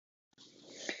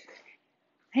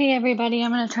Hey everybody,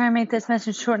 I'm going to try and make this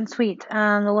message short and sweet.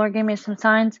 The Lord gave me some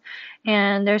signs,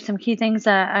 and there's some key things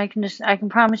that I can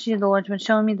promise you the Lord's been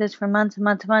showing me this for months and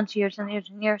months and months, years and years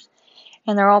and years,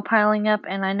 and they're all piling up,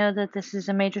 and I know that this is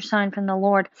a major sign from the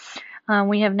Lord.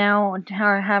 We have now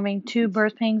are having 2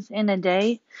 birth pains in a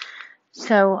day,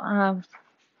 so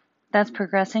that's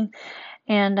progressing.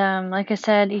 And like I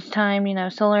said, each time,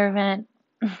 solar event,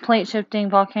 plate shifting,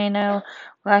 volcano,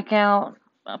 blackout,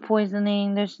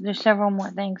 poisoning, there's several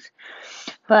more things.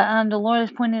 But the Lord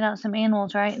has pointed out some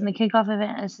animals, right? And the kickoff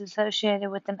event is associated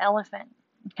with an elephant.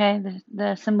 Okay,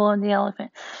 the symbol of the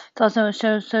elephant. It's also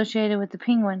associated with the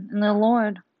penguin. And the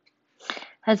Lord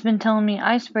has been telling me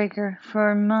icebreaker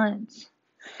for months.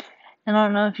 And I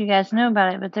don't know if you guys know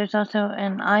about it, but there's also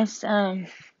an iceberg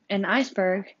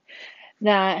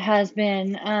that has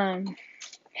been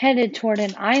headed toward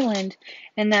an island,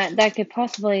 and that could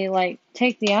possibly like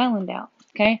take the island out.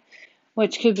 Okay,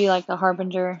 which could be like a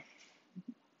harbinger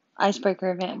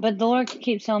icebreaker event. But the Lord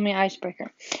keeps telling me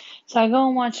icebreaker. So I go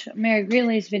and watch Mary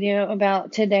Greeley's video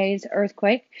about today's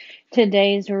earthquake,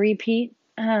 today's repeat.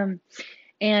 And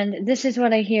this is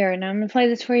what I hear. And I'm going to play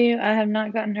this for you. I have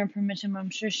not gotten her permission, but I'm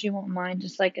sure she won't mind.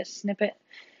 Just like a snippet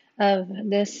of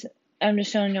this. I'm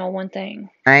just showing y'all one thing.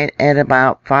 At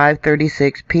about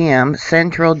 5:36 p.m.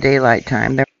 Central Daylight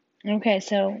Time. Okay,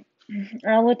 so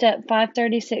I looked at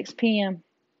 5:36 p.m.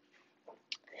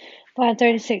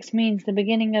 5:36 means the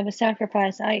beginning of a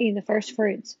sacrifice, i.e. the first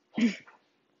fruits.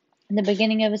 The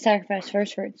beginning of a sacrifice,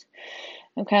 first fruits.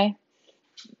 Okay.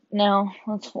 Now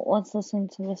let's listen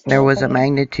to this. There was a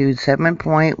magnitude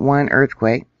 7.1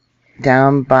 earthquake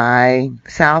down by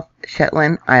South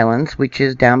Shetland Islands, which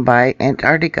is down by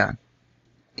Antarctica.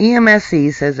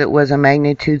 EMSC says it was a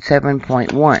magnitude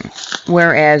 7.1,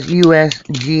 whereas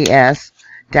USGS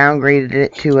downgraded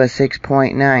it to a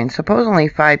 6.9. Supposedly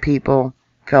 5 people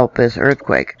felt this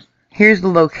earthquake. Here's the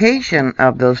location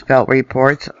of those felt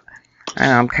reports.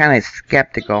 I'm kind of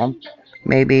skeptical.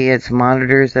 Maybe it's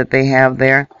monitors that they have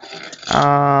there.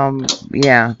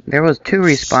 Yeah, there was 2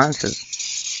 responses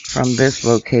from this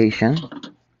location.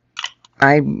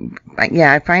 I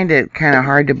find it kind of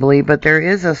hard to believe, but there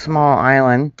is a small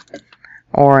island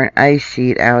or an ice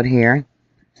sheet out here.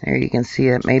 There you can see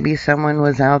it. Maybe someone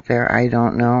was out there. I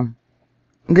don't know.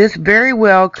 This very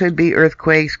well could be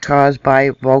earthquakes caused by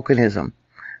volcanism,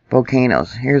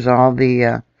 volcanoes. Here's all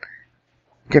the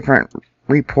different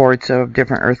reports of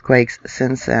different earthquakes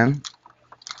since then.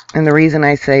 And the reason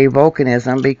I say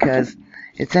volcanism, because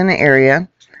it's in an area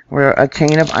where a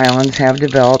chain of islands have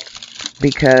developed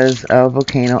because of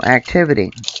volcano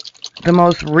activity. The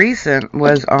most recent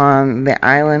was on the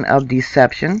island of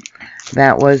Deception.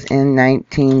 That was in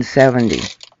 1970.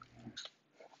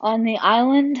 On the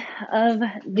island of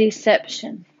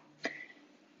Deception.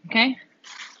 Okay,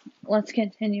 let's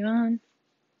continue on.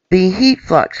 The heat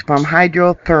flux from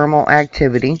hydrothermal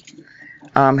activity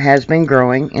has been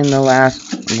growing in the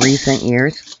last recent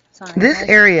years. This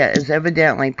area is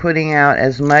evidently putting out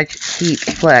as much heat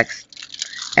flux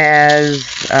as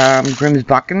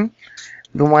Grimsbakken,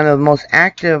 one of the most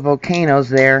active volcanoes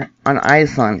there on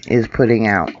Iceland, is putting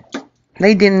out.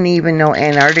 They didn't even know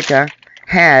Antarctica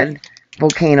had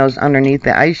volcanoes underneath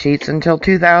the ice sheets until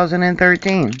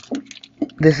 2013.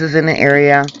 This is in an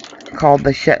area called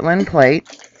the Shetland Plate.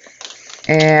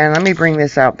 And let me bring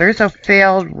this out. There's a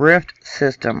failed rift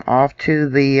system off to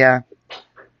the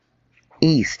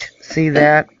east. See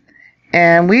that?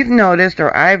 And we've noticed,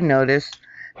 or I've noticed,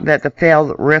 that the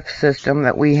failed rift system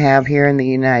that we have here in the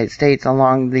United States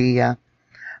along the...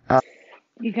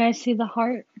 You guys see the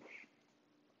heart?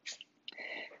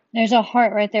 There's a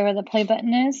heart right there where the play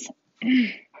button is.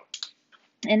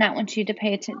 And I want you to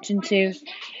pay attention to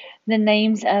the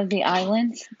names of the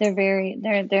islands.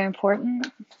 They're important.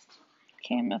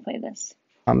 Okay, I'm gonna play this.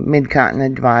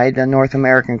 Mid-continent divide, the North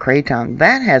American craton,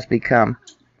 that has become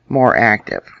more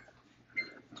active.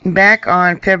 Back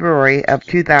on February of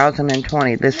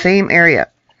 2020, the same area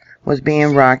was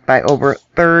being rocked by over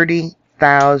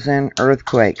 30,000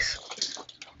 earthquakes.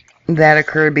 That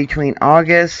occurred between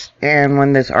August and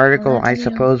when this article, I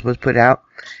suppose, was put out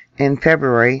in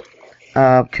February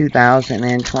of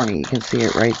 2020. You can see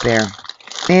it right there.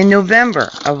 In November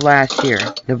of last year,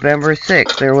 November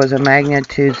 6th, there was a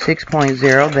magnitude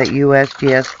 6.0 that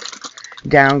USGS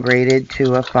downgraded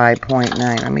to a 5.9.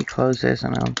 Let me close this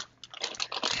and I'll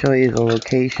show you the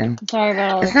location. Sorry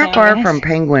about all It's not far from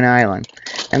Penguin Island,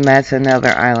 and that's another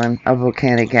island of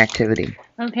volcanic activity.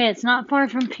 Okay, it's not far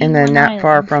from Penguin And then not Island.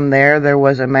 far from there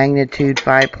was a magnitude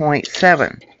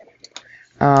 5.7.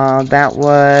 That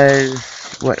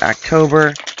was,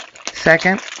 October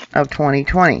 2nd of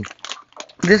 2020.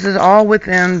 This is all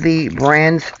within the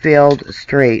Bransfield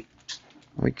Strait,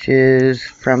 which is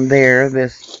from there,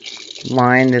 this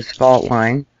line, this fault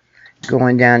line,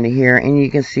 going down to here. And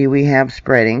you can see we have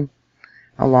spreading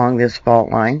along this fault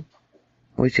line,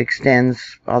 which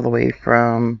extends all the way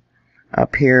from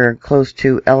up here close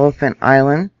to Elephant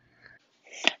Island.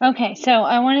 Okay, so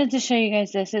I wanted to show you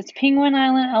guys this. It's Penguin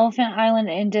Island, Elephant Island,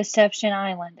 and Deception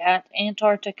Island at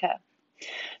Antarctica.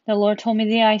 The Lord told me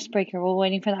the icebreaker. We're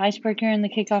waiting for the icebreaker and the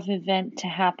kickoff event to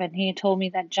happen. He had told me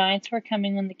that giants were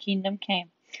coming when the kingdom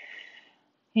came.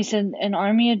 He said, an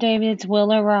army of Davids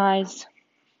will arise.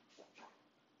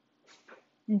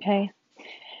 Okay.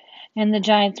 And the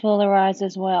giants will arise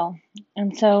as well.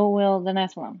 And so will the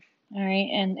Nephilim. All right.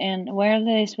 And where are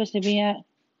they supposed to be at?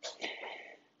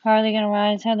 How are they going to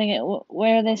rise?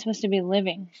 Where are they supposed to be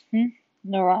living?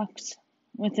 The rocks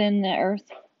within the earth.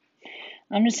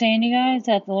 I'm just saying, you guys,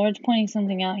 that the Lord's pointing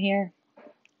something out here,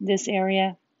 this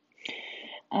area,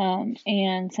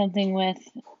 and something with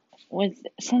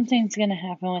something's going to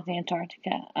happen with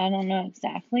Antarctica. I don't know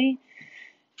exactly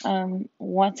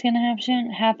what's going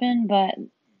to happen, but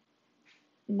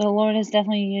the Lord has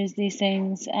definitely used these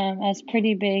things as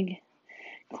pretty big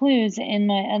clues in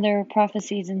my other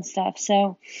prophecies and stuff.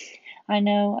 So I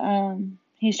know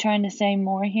He's trying to say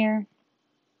more here.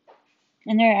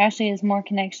 And there actually is more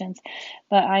connections,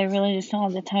 but I really just don't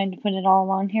have the time to put it all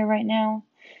on here right now.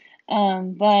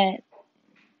 But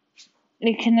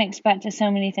it connects back to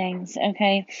so many things,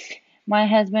 okay? My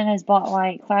husband has bought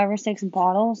like 5 or 6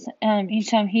 bottles each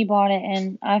time he bought it,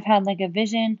 and I've had like a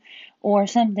vision or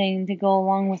something to go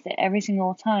along with it every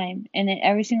single time. And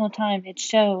every single time it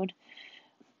showed,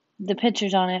 the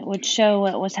pictures on it would show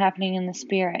what was happening in the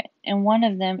spirit. And one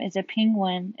of them is a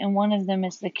penguin, and one of them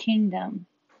is the kingdom.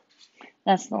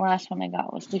 That's the last one I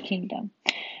got, was the kingdom.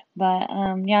 But,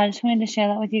 yeah, I just wanted to share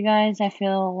that with you guys. I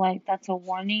feel like that's a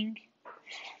warning.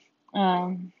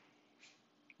 You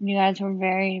guys were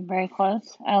very, very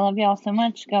close. I love y'all so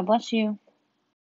much. God bless you.